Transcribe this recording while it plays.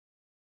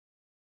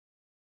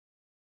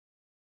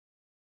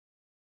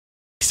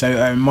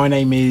My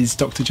name is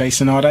Dr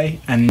Jason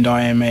Arday, and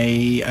I am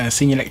a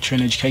Senior Lecturer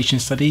in Education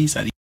Studies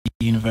at the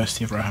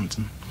University of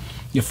Roehampton.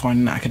 You're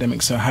finding that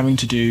academics are having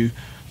to do,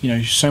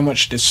 there's so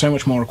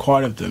much more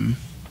required of them,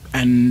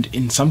 and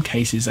in some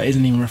cases that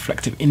isn't even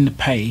reflective in the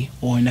pay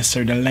or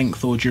necessarily the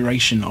length or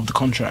duration of the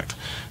contract.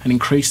 And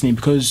increasingly,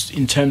 because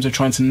in terms of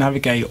trying to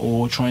navigate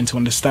or trying to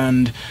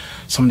understand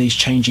some of these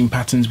changing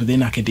patterns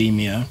within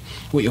academia,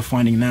 what you're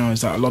finding now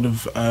is that a lot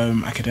of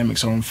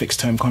academics are on fixed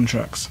term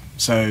contracts.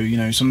 So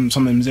some of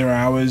them 0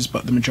 hours,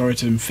 but the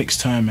majority of them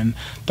fixed term, and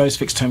those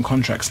fixed term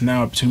contracts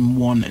now are between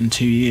 1 and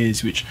 2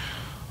 years, which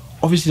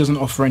obviously doesn't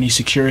offer any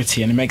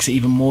security, and it makes it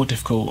even more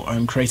difficult,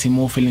 creating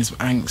more feelings of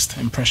angst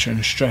and pressure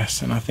and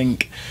stress. And I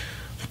think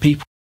for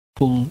people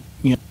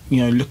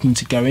looking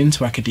to go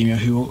into academia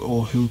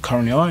who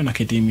currently are in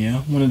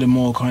academia, one of the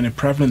more kind of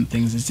prevalent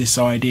things is this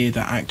idea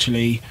that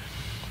actually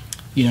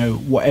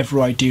whatever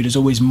I do, there's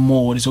always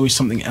more, there's always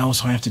something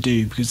else I have to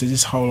do, because there's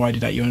this whole idea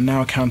that you're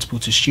now accountable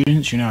to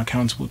students, you're now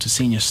accountable to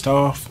senior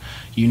staff,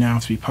 you now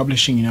have to be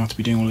publishing, you now have to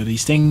be doing all of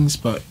these things,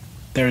 but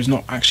there is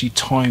not actually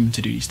time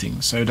to do these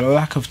things. So the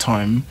lack of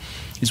time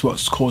is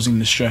what's causing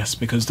the stress,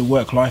 because the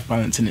work-life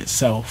balance in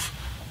itself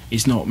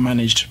is not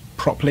managed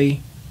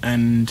properly,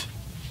 and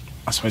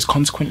I suppose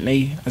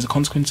consequently, as a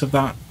consequence of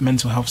that,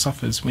 mental health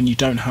suffers when you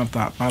don't have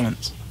that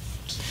balance.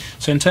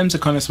 So in terms of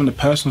kind of some of the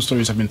personal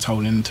stories I've been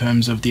told, in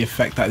terms of the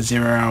effect that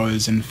 0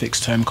 hours and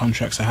fixed term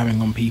contracts are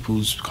having on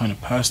people's kind of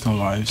personal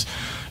lives,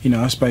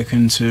 I've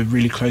spoken to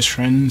really close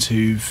friends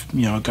who've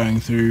are going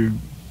through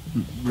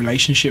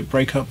relationship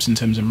breakups in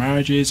terms of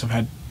marriages.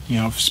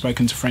 I've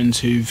spoken to friends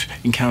who've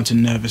encountered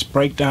nervous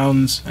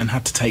breakdowns and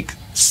had to take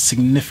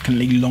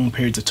significantly long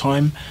periods of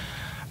time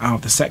out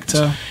of the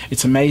sector.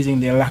 It's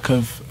amazing the lack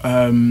of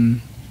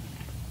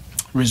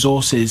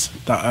resources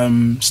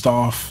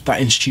that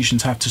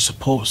institutions have to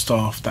support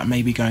staff that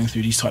may be going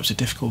through these types of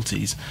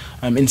difficulties.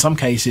 In some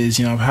cases,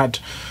 I've had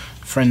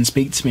friends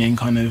speak to me and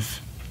kind of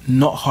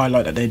not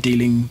highlight that they're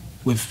dealing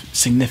with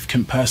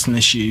significant personal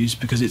issues,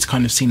 because it's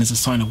kind of seen as a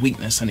sign of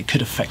weakness and it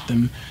could affect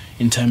them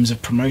in terms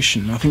of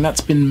promotion. I think that's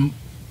been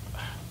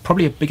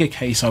probably a bigger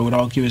case, I would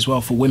argue, as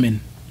well for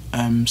women.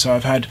 So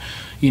I've had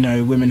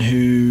women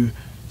who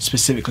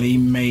specifically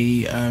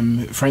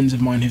friends of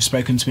mine who've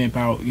spoken to me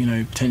about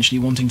potentially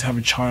wanting to have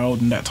a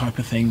child and that type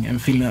of thing, and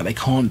feeling that they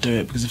can't do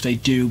it because if they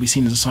do, it'll be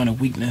seen as a sign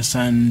of weakness,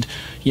 and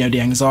the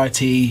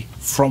anxiety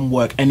from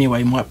work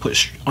anyway might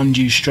put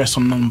undue stress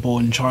on an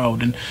unborn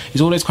child. And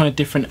it's all those kind of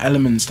different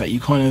elements that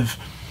you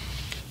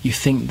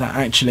think that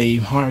actually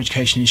higher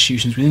education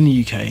institutions within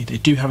the UK, they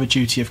do have a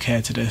duty of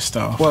care to their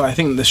staff. Well, I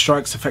think the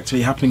strike's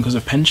effectively happening because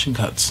of pension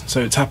cuts. So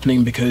it's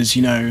happening because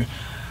we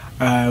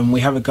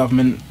have a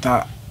government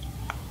that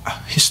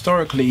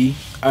historically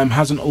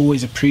hasn't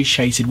always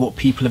appreciated what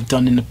people have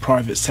done in the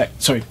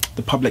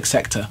the public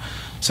sector.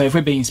 So if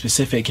we're being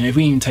specific, if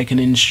we even take an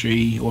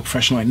industry or a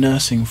profession like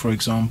nursing, for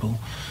example,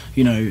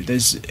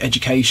 there's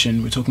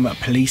education, we're talking about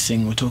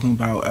policing, we're talking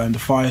about the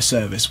fire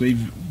service.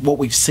 What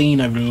we've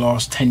seen over the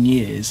last 10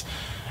 years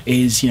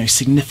is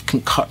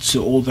significant cuts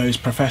to all those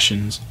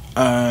professions.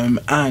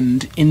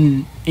 And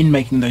in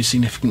making those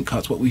significant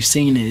cuts, what we've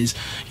seen is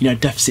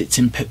deficits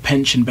in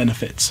pension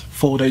benefits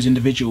for those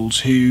individuals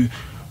who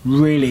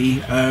really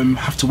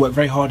have to work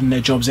very hard in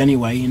their jobs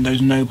anyway, in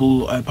those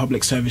noble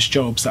public service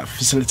jobs that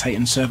facilitate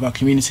and serve our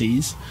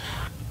communities.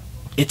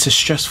 It's a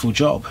stressful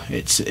job.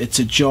 It's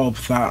a job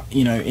that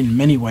in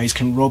many ways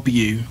can rob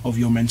you of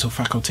your mental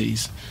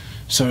faculties.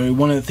 So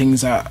one of the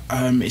things that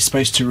is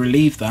supposed to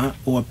relieve that,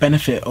 or a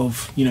benefit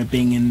of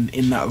being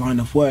in that line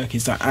of work,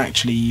 is that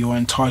actually you're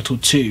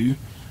entitled to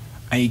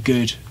a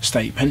good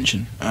state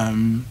pension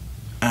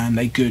and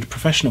a good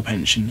professional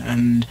pension.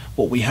 And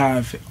what we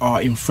have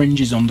are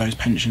infringes on those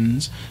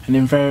pensions, and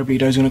invariably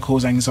those are going to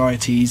cause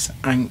anxieties,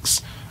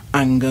 angst,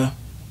 anger,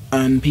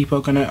 and people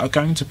are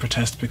going to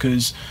protest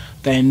because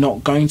they're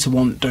not going to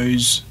want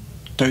those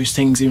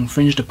things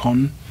infringed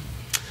upon.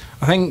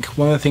 I think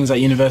one of the things that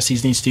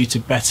universities need to do to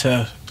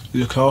better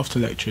look after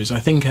lecturers,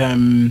 I think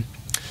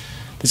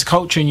there's a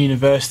culture in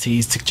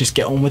universities to just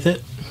get on with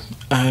it,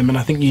 and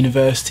I think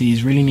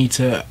universities really need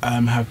to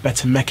have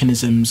better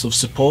mechanisms of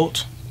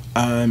support,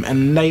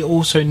 and they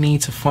also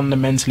need to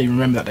fundamentally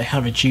remember that they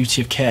have a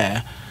duty of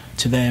care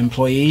to their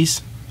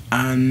employees.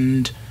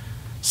 And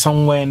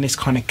somewhere in this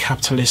kind of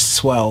capitalist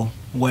swell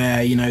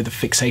where the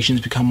fixation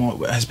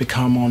has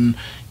become on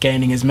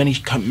gaining as many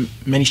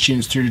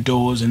students through the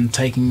doors and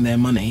taking their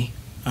money,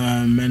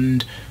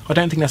 and I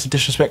don't think that's a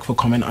disrespectful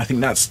comment. I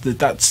think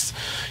that's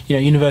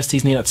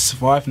universities need that to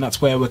survive, and that's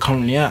where we're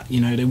currently at.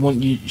 They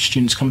want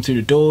students to come through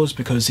the doors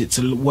because it's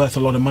worth a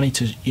lot of money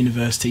to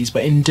universities,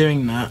 but in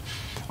doing that,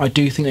 I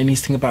do think they need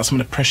to think about some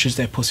of the pressures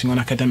they're putting on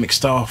academic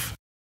staff.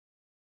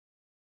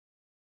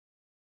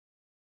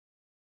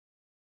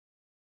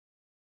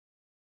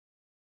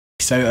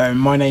 So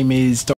my name is Dr